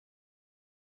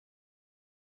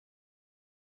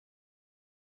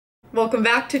Welcome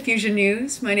back to Fusion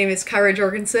News. My name is Kyra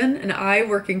Jorgensen and I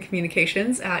work in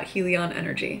communications at Helion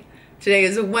Energy. Today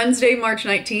is Wednesday, March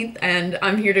 19th, and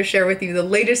I'm here to share with you the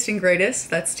latest and greatest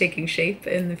that's taking shape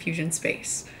in the fusion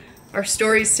space. Our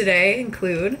stories today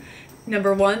include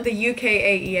number one, the UK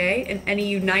AEA and NE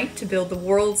unite to build the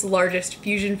world's largest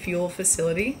fusion fuel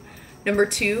facility. Number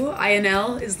two,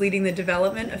 INL is leading the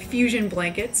development of fusion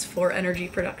blankets for energy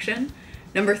production.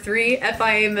 Number three,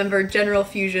 FIA member General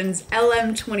Fusion's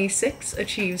LM26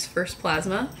 achieves first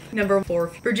plasma. Number four,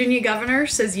 Virginia governor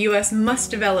says US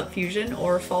must develop fusion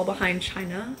or fall behind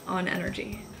China on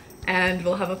energy. And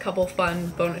we'll have a couple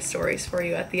fun bonus stories for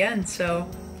you at the end, so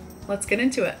let's get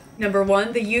into it. Number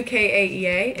one, the UK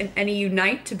AEA and NE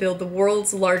unite to build the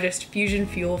world's largest fusion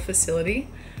fuel facility.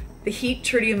 The Heat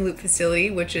Tritium Loop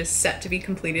facility, which is set to be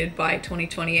completed by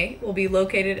 2028, will be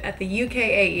located at the UK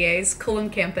AEA's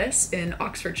Culham campus in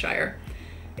Oxfordshire.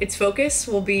 Its focus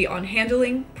will be on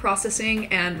handling, processing,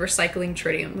 and recycling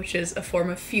tritium, which is a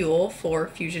form of fuel for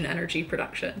fusion energy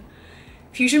production.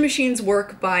 Fusion machines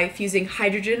work by fusing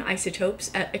hydrogen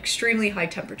isotopes at extremely high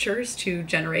temperatures to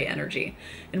generate energy,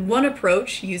 and one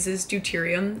approach uses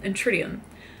deuterium and tritium.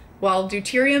 While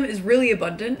deuterium is really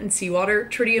abundant in seawater,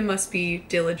 tritium must be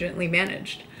diligently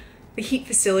managed. The heat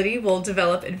facility will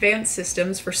develop advanced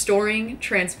systems for storing,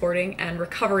 transporting, and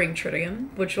recovering tritium,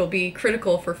 which will be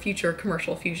critical for future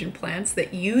commercial fusion plants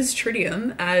that use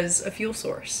tritium as a fuel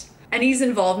source. NE's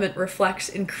involvement reflects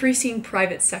increasing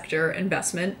private sector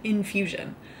investment in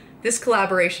fusion. This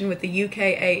collaboration with the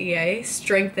UK AEA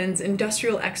strengthens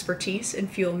industrial expertise in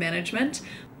fuel management,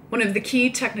 one of the key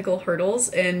technical hurdles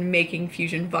in making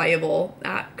fusion viable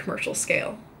at commercial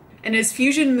scale. And as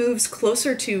fusion moves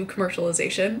closer to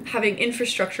commercialization, having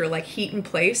infrastructure like heat in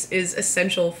place is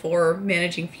essential for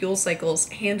managing fuel cycles,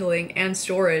 handling, and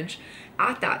storage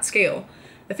at that scale.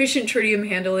 Efficient tritium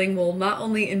handling will not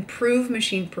only improve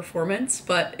machine performance,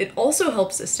 but it also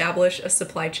helps establish a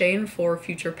supply chain for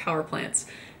future power plants,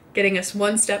 getting us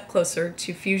one step closer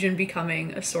to fusion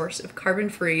becoming a source of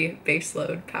carbon-free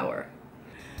baseload power.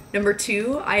 Number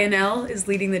two, INL is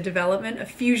leading the development of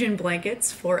fusion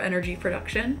blankets for energy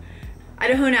production.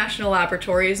 Idaho National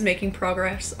Laboratory is making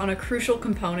progress on a crucial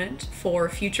component for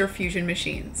future fusion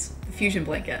machines, the fusion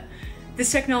blanket.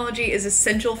 This technology is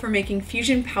essential for making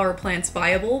fusion power plants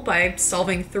viable by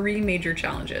solving three major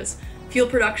challenges: fuel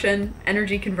production,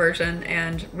 energy conversion,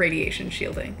 and radiation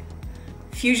shielding.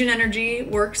 Fusion energy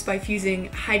works by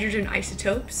fusing hydrogen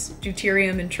isotopes,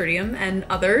 deuterium and tritium, and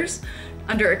others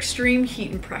under extreme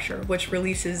heat and pressure, which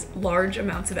releases large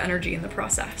amounts of energy in the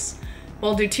process.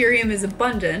 While deuterium is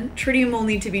abundant, tritium will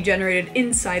need to be generated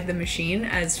inside the machine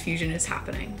as fusion is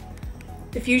happening.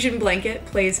 The fusion blanket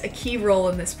plays a key role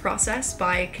in this process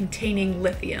by containing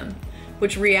lithium,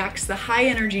 which reacts the high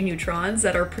energy neutrons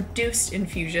that are produced in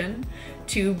fusion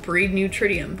to breed new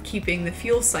tritium, keeping the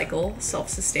fuel cycle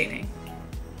self-sustaining.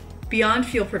 Beyond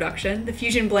fuel production, the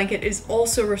fusion blanket is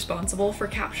also responsible for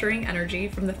capturing energy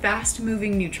from the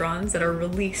fast-moving neutrons that are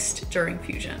released during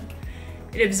fusion.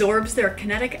 It absorbs their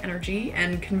kinetic energy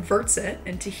and converts it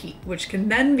into heat, which can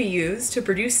then be used to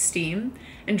produce steam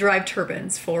and drive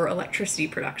turbines for electricity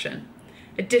production.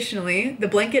 Additionally, the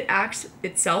blanket acts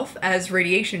itself as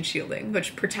radiation shielding,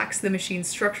 which protects the machine's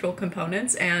structural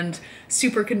components and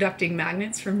superconducting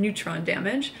magnets from neutron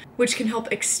damage, which can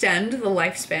help extend the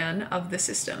lifespan of the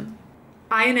system.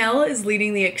 INL is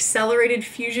leading the accelerated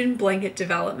fusion blanket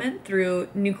development through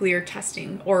nuclear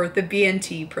testing, or the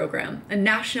BNT program, a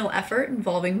national effort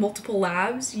involving multiple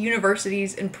labs,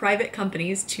 universities, and private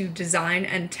companies to design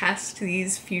and test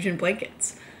these fusion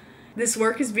blankets. This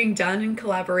work is being done in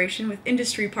collaboration with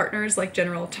industry partners like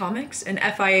General Atomics and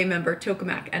FIA member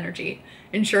Tokamak Energy,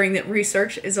 ensuring that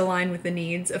research is aligned with the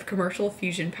needs of commercial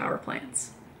fusion power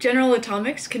plants. General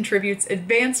Atomics contributes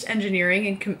advanced engineering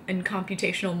and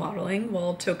computational modeling,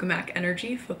 while Tokamak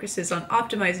Energy focuses on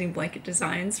optimizing blanket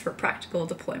designs for practical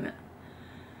deployment.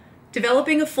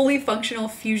 Developing a fully functional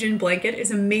fusion blanket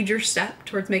is a major step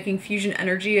towards making fusion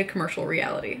energy a commercial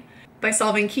reality. By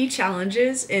solving key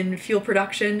challenges in fuel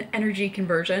production, energy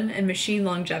conversion, and machine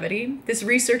longevity, this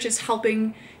research is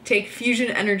helping take fusion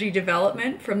energy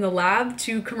development from the lab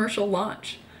to commercial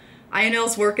launch.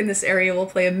 INL's work in this area will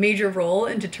play a major role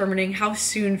in determining how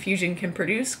soon fusion can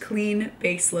produce clean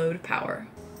baseload power.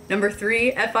 Number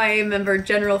three, FIA member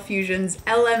General Fusion's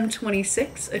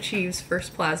LM26 achieves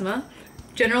first plasma.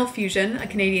 General Fusion, a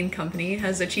Canadian company,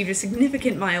 has achieved a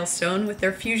significant milestone with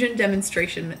their fusion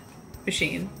demonstration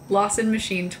machine, Lawson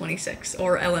Machine 26,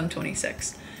 or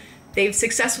LM26. They've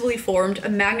successfully formed a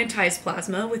magnetized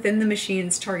plasma within the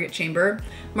machine's target chamber,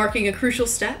 marking a crucial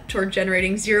step toward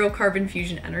generating zero carbon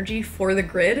fusion energy for the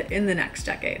grid in the next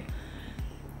decade.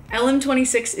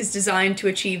 LM26 is designed to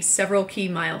achieve several key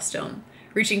milestones,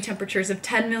 reaching temperatures of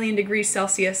 10 million degrees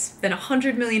Celsius, then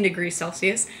 100 million degrees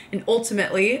Celsius, and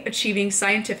ultimately achieving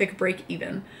scientific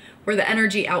break-even, where the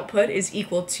energy output is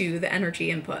equal to the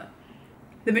energy input.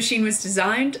 The machine was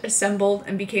designed, assembled,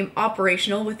 and became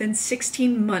operational within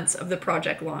 16 months of the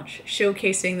project launch,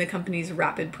 showcasing the company's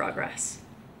rapid progress.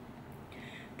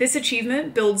 This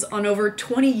achievement builds on over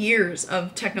 20 years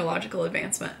of technological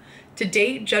advancement. To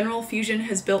date, General Fusion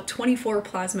has built 24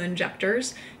 plasma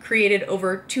injectors, created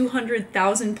over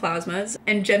 200,000 plasmas,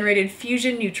 and generated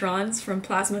fusion neutrons from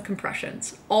plasma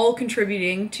compressions, all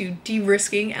contributing to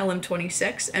de-risking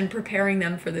LM26 and preparing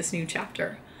them for this new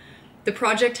chapter. The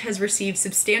project has received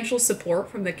substantial support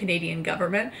from the Canadian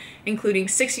government, including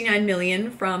 $69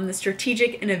 million from the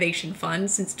Strategic Innovation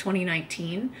Fund since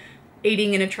 2019,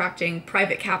 aiding in attracting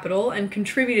private capital and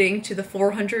contributing to the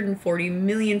 $440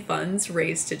 million funds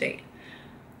raised to date.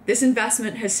 This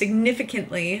investment has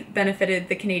significantly benefited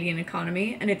the Canadian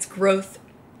economy and its growth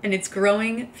and its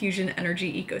growing fusion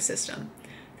energy ecosystem.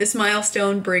 This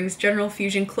milestone brings General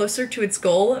Fusion closer to its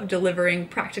goal of delivering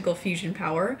practical fusion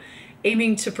power,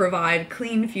 aiming to provide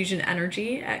clean fusion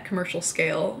energy at commercial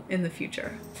scale in the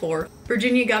future. 4.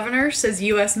 Virginia governor says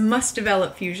U.S. must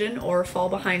develop fusion or fall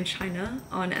behind China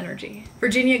on energy.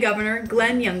 Virginia Governor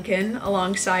Glenn Youngkin,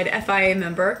 alongside FIA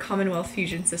member Commonwealth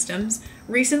Fusion Systems,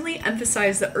 recently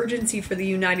emphasized the urgency for the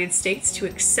United States to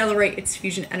accelerate its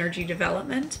fusion energy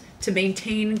development to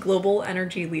maintain global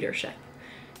energy leadership.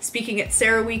 Speaking at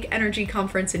CERAWeek Energy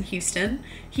Conference in Houston,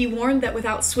 he warned that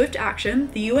without swift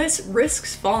action, the U.S.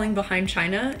 risks falling behind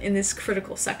China in this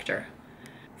critical sector.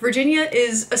 Virginia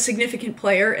is a significant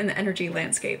player in the energy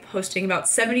landscape, hosting about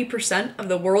 70% of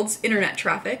the world's internet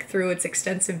traffic through its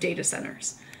extensive data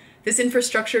centers. This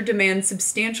infrastructure demands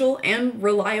substantial and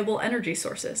reliable energy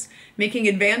sources, making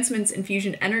advancements in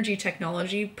fusion energy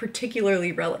technology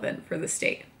particularly relevant for the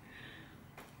state.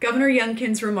 Governor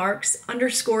Youngkin's remarks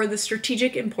underscore the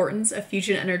strategic importance of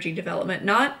fusion energy development,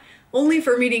 not only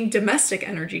for meeting domestic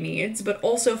energy needs, but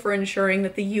also for ensuring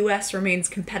that the U.S. remains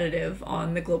competitive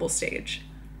on the global stage.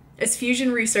 As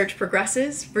fusion research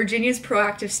progresses, Virginia's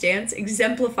proactive stance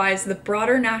exemplifies the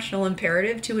broader national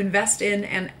imperative to invest in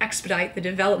and expedite the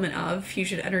development of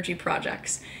fusion energy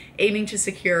projects, aiming to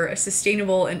secure a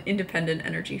sustainable and independent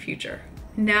energy future.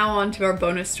 Now on to our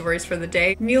bonus stories for the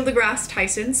day. Neil deGrasse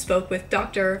Tyson spoke with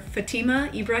Dr. Fatima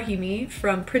Ibrahimi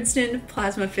from Princeton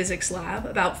Plasma Physics Lab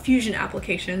about fusion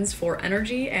applications for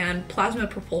energy and plasma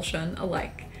propulsion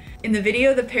alike. In the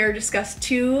video, the pair discussed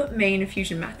two main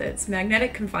fusion methods: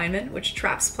 magnetic confinement, which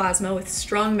traps plasma with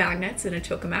strong magnets in a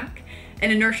tokamak,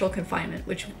 and inertial confinement,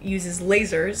 which uses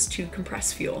lasers to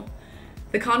compress fuel.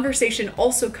 The conversation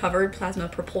also covered plasma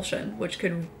propulsion, which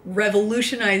could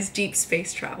revolutionize deep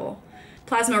space travel.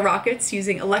 Plasma rockets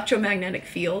using electromagnetic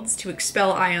fields to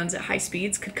expel ions at high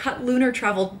speeds could cut lunar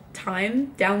travel time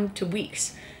down to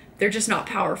weeks. They're just not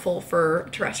powerful for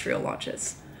terrestrial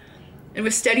launches. And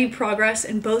with steady progress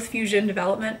in both fusion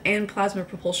development and plasma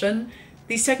propulsion,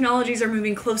 these technologies are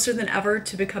moving closer than ever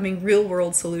to becoming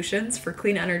real-world solutions for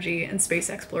clean energy and space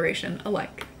exploration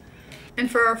alike.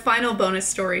 And for our final bonus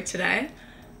story today,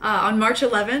 on March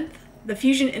 11th, the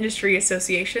Fusion Industry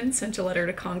Association sent a letter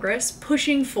to Congress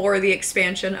pushing for the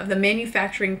expansion of the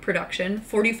manufacturing production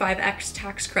 45X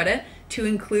tax credit to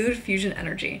include fusion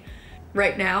energy.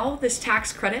 Right now, this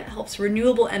tax credit helps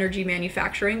renewable energy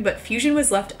manufacturing, but fusion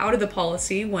was left out of the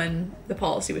policy when the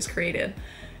policy was created.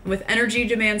 And with energy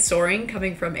demand soaring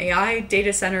coming from AI,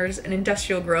 data centers, and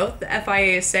industrial growth, the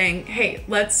FIA is saying, hey,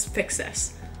 let's fix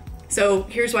this. So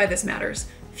here's why this matters.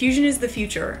 Fusion is the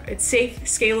future. It's safe,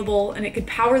 scalable, and it could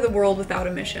power the world without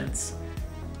emissions.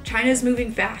 China's moving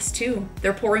fast too.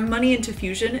 They're pouring money into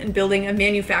fusion and building a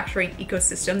manufacturing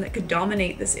ecosystem that could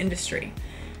dominate this industry.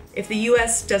 If the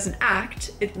US doesn't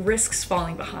act, it risks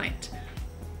falling behind.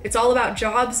 It's all about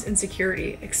jobs and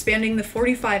security. Expanding the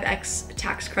 45X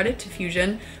tax credit to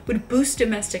fusion would boost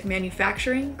domestic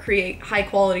manufacturing, create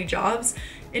high-quality jobs,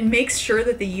 and makes sure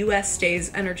that the US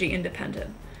stays energy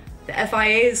independent. The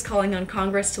FIA is calling on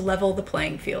Congress to level the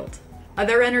playing field.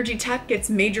 Other energy tech gets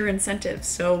major incentives,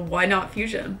 so why not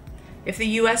fusion? If the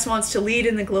US wants to lead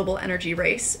in the global energy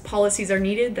race, policies are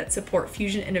needed that support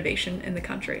fusion innovation in the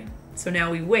country. So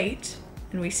now we wait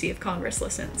and we see if Congress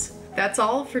listens. That's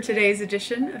all for today's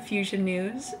edition of Fusion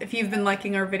News. If you've been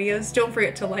liking our videos, don't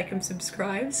forget to like and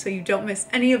subscribe so you don't miss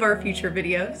any of our future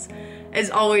videos. As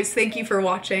always, thank you for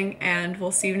watching, and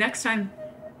we'll see you next time.